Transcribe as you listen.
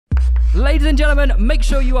Ladies and gentlemen, make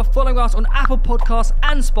sure you are following us on Apple Podcasts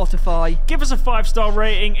and Spotify. Give us a 5-star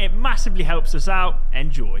rating. It massively helps us out.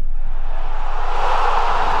 Enjoy.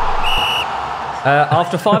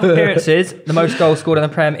 After 5 appearances, the most goals scored in the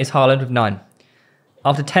Prem is Haaland with 9.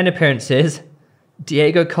 After 10 appearances,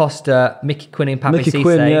 Diego Costa, Mickey Quinn and Pape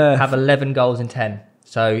Cisse have 11 goals in 10.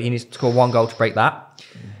 So he needs to score 1 goal to break that.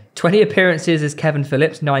 20 appearances is Kevin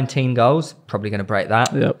Phillips, 19 goals. Probably going to break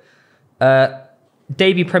that. Yep.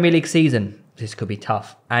 Debut Premier League season. This could be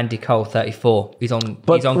tough. Andy Cole, 34. He's on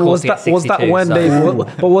course to get 62.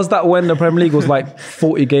 Was that when the Premier League was like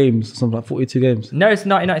 40 games, something like 42 games? No, it's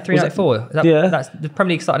 1993, 94. That's the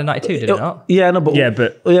Premier League started in 92, did it not? Yeah, no, but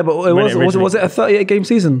was it a 38 game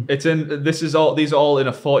season? These are all in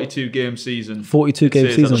a 42 game season. 42 game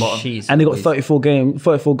season. And they got 34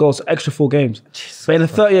 goals, so extra 4 games. But in a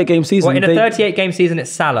 38 game season, in a 38 game season,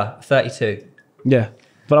 it's Salah, 32. Yeah.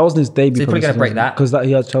 But that wasn't his debut. So he's probably going to break that. Because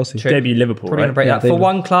he had Chelsea. True. Debut Liverpool, probably going to break that. For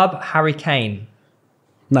one club, Harry Kane.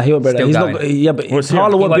 Nah, he won't break that. He's going. not. Yeah, but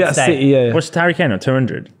Haaland won't be at City. Yeah. What's Harry Kane on?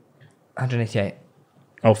 200? 188.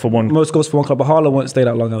 Oh, for one. Most goals for one club, but Haaland won't stay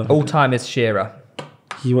that long. All time is Shearer.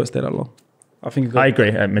 He won't stay that long. I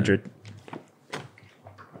agree. At Madrid.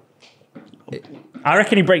 I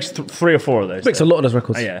reckon he breaks 3 or 4 of those. Breaks a lot of those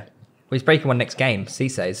records. Yeah. Well, he's breaking one next game.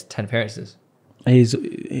 Cisse's 10 appearances. He's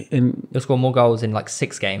in. He'll score more goals in like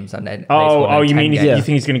 6 games. And then you mean you think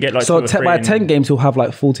he's going to get like so by 10 games he'll have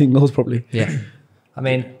like 14 goals probably. Yeah. I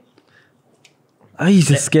mean, he's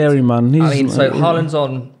a scary man. So Haaland's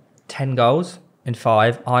on 10 goals in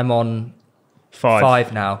 5. I'm on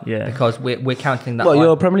 5 now. Yeah. Because we're counting that. What,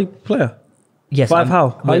 you're a Premier League player? Yes. 5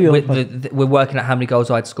 how? We're working at how many goals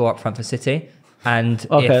I'd score up front for City, and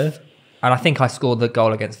I think I scored the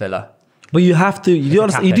goal against Villa. But you have to. You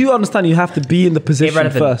do understand. You have to be in the position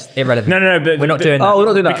first. Irrelevant. No. But we're not doing that. Oh, we're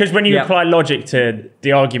not doing that because when you apply logic to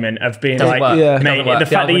the argument of being mate, the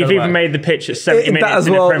fact that you've even made the pitch at 70 minutes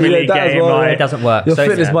in a Premier League game, it doesn't work. Your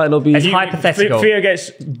fitness might not be. It's hypothetical. Theo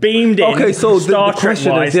gets beamed in. Okay, so the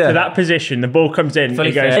question is, to that position, the ball comes in.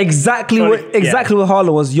 He goes exactly what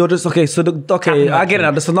Haaland was. You're just okay. So I get it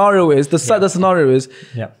now. The scenario is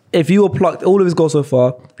if you were plucked all of his goals so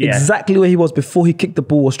far, exactly where he was before he kicked the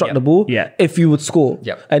ball or struck the ball. If you would score.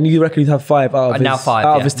 And you reckon you'd have 5 out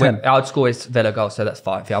of his 10. I would score his Villa goal, so that's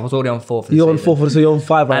 5. Yeah, I was already on 4 for the season. You're on 4 so you're on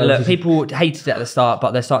 5 out and look, people hated it at the start,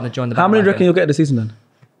 but they're starting to join the How many do you reckon you'll get this season then?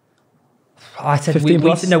 I said 15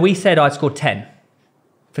 plus? we said I'd scored 10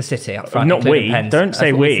 for City up front. Not we. Pens. Don't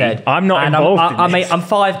say we. I'm not involved in this. I'm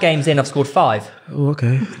 5 games in, I've scored 5. Oh,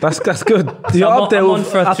 okay. That's good. You're up there.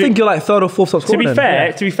 I think you're like 3rd or 4th top scorer.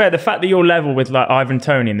 To be fair, the fact that you're level with like Ivan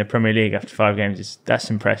Toney in the Premier League after 5 games that's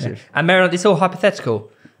impressive. Yeah. And Maryland, it's all hypothetical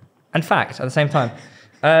and fact at the same time.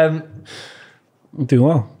 I'm doing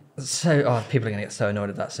well. So, people are going to get so annoyed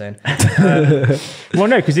at that soon. Well,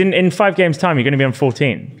 no, because in 5 games' time, you're going to be on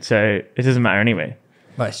 14. So it doesn't matter anyway.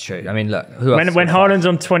 Well, it's true. I mean, look. When Haaland's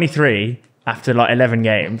on 23 after like 11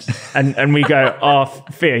 games and we go,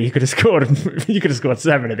 Theo, you could have scored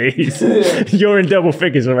 7 of these. You're in double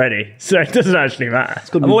figures already. So it doesn't actually matter.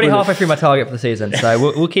 I'm already halfway through my target for the season.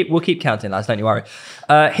 So we'll keep counting, lads. Don't you worry.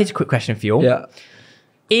 Here's a quick question for you all. Yeah.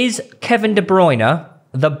 Is Kevin De Bruyne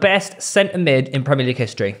the best centre mid in Premier League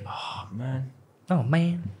history? Oh, man.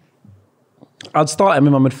 I'd start him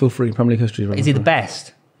in my midfield 3 in Premier League history. Is he the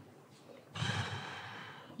best?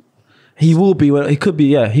 He will be. He could be.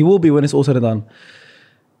 Yeah, he will be when it's all said and done.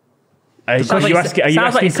 Are you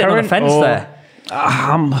asking sitting on the fence there?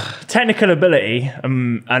 Technical ability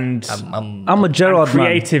and I'm a Gerrard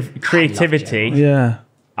man. Creativity. Yeah,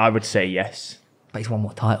 I would say yes. But he's won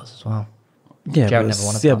more titles as well. Yeah, Gerrard never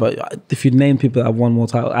won a title. But if you name people that have won more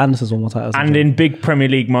titles, Anderson's won more titles. And in big Premier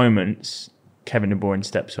League moments, Kevin De Bruyne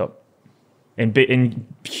steps up. In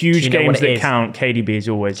huge games that count, KDB is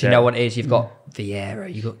always there. Do you know what it is? You've got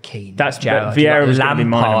Vieira, you've got Keane. That's Gerrard. Vieira was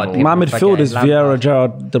Lampard. My midfield is Vieira,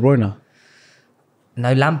 Gerrard, De Bruyne.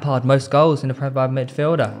 No, Lampard, most goals in a Premier League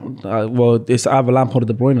midfielder. Well, it's either Lampard or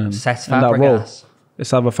De Bruyne. Cesc Fabregas.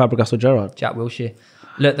 It's either Fabregas or Gerrard. Jack Wilshere.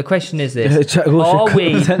 Look, the question is this: Jack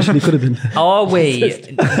Wilshere potentially could have been. Are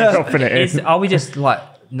we just like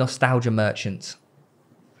nostalgia merchants?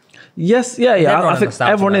 Yes, yeah. I think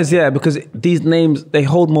everyone is, because these names, they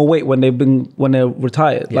hold more weight when they're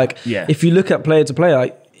retired. Yeah. If you look at player to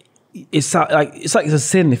player, it's like it's a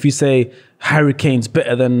sin if you say Harry Kane's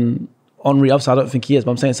better than Henry. Obviously, I don't think he is,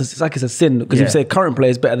 but I'm saying it's like it's a sin because if you say current player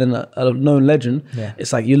is better than a known legend,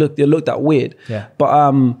 it's like you look that weird. Yeah.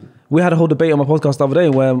 But we had a whole debate on my podcast the other day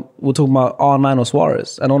where we were talking about R9 or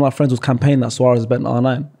Suarez, and all my friends was campaigning that Suarez is better than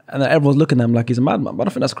R9. and then everyone's looking at him like he's a madman. But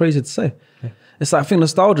I think that's crazy to say. Yeah. It's like, I think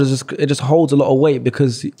nostalgia just holds a lot of weight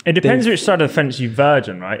because it depends which side of the fence you verge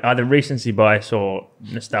on, right? Either recency bias or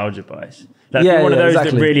nostalgia bias. Like if you're one of those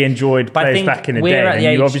that really enjoyed players back in the day, and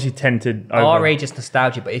you obviously tend to. Our age is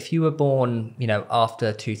nostalgia, but if you were born,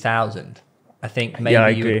 after 2000, I think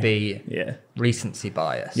maybe you would be recency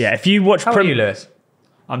bias. Yeah, if you watch. How are you, Lewis?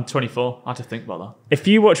 I'm 24. I had to think about that. If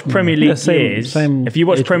you watch Premier League years, if you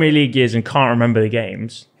watch Premier League years and can't remember the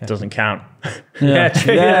games, it doesn't count. True.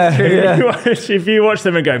 If you watch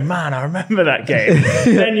them and go, man, I remember that game,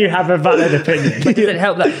 then you have a valid opinion. But does it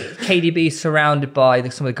help that KDB is surrounded by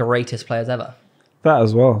some of the greatest players ever? That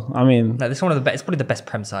as well. I mean, this is one of the best. It's probably the best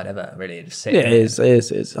Prem side ever. Really, it is.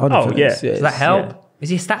 Oh yeah. Does that help? Yeah.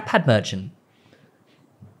 Is he a stat pad merchant?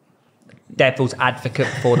 Devil's advocate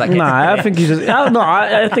for that. Nah, I think he's just.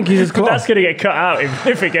 I think he's just. That's gonna get cut out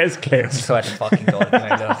if it gets clipped. So I fucking God,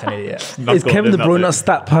 like an idiot. Is Kevin De Bruyne a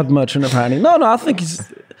stat pad merchant apparently? No, I think he's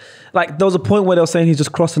like there was a point where they were saying he's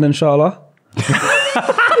just crossing inshallah. The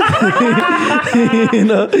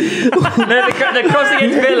crossing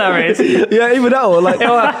into Villa is even that one like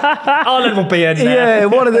Ireland will be in there.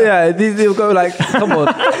 One of they'll go like come on.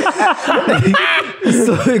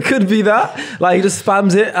 So it could be that like he just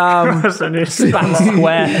spams it spam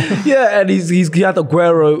square. And he had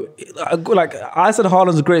Aguero. Like I said,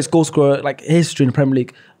 Haaland's the greatest goal scorer like history in the Premier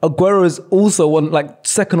League. Aguero is also one like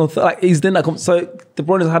second or third. Like he's in that. So De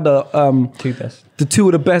Bruyne has had the two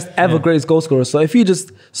of the best ever greatest goal scorers. So if he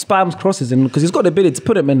just spams crosses in, because he's got the ability to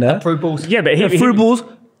put him in there. Through balls. Yeah, but through balls,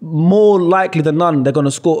 more likely than none, they're going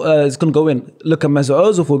to score. It's going to go in. Look at Mesut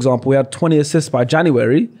Ozil, for example. We had 20 assists by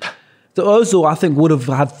January. The Ozil, I think, would have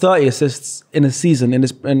had 30 assists in a season in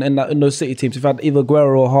those City teams. If he had either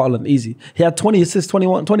Aguero or Haaland, easy. He had 20 assists when he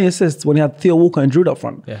had Theo Walker and Giroud up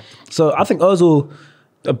front. Yeah. So I think Ozil...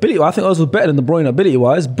 I think Ozil was better than De Bruyne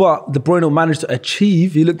ability-wise, but De Bruyne managed to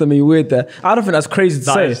achieve. He looked at me weird there. I don't think that's crazy to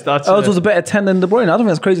say. Ozil was a better 10 than De Bruyne. I don't think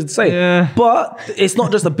that's crazy to say. Yeah. But it's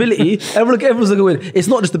not just ability. Everyone's looking weird. It's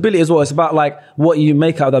not just ability as well. It's about like what you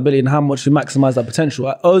make out of that ability and how much you maximize that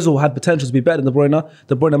potential. Ozil had potential to be better than De Bruyne.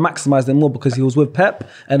 De Bruyne maximized it more because he was with Pep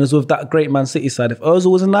and was with that great Man City side. If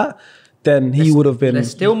Ozil was in that, then he would have been...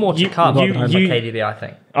 There's still more to come behind KDB, I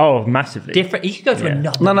think. Oh, massively. Different. He could go to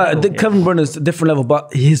another level. Kevin De Bruyne is a different level,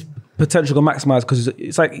 but his potential got maximized because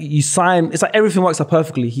it's like you sign... It's like everything works out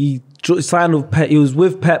perfectly. He signed with Pep. He was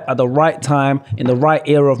with Pep at the right time, in the right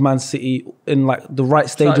era of Man City, in like the right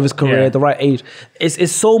stage of his career, the right age.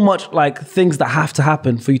 It's so much like things that have to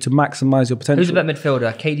happen for you to maximize your potential. Who's a better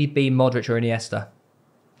midfielder? KDB, Modric or Iniesta?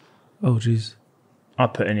 Oh, jeez. I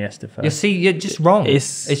put Iniesta first. You see, you're just wrong.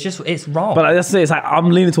 It's wrong. But that's it. It's like I'm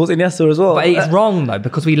leaning towards Iniesta as well. But it's wrong though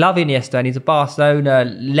because we love Iniesta and he's a Barcelona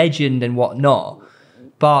legend and whatnot.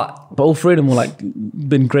 But all three of them were like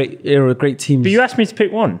been great teams. But you asked me to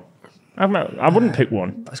pick one. I wouldn't pick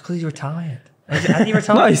one. That's because he's retired. Has he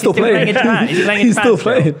retired? No, he's still playing. He's still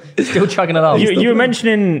playing. Still chugging along. You were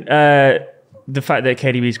mentioning the fact that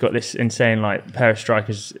KDB's got this insane like pair of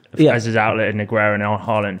strikers as his outlet in Aguero and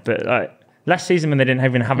Haaland, but like. Last season when they didn't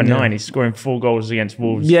even have a 9, he's scoring 4 goals against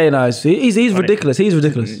Wolves. Yeah, no, he's ridiculous. He's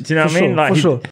ridiculous. Do you know what I mean? Like for sure.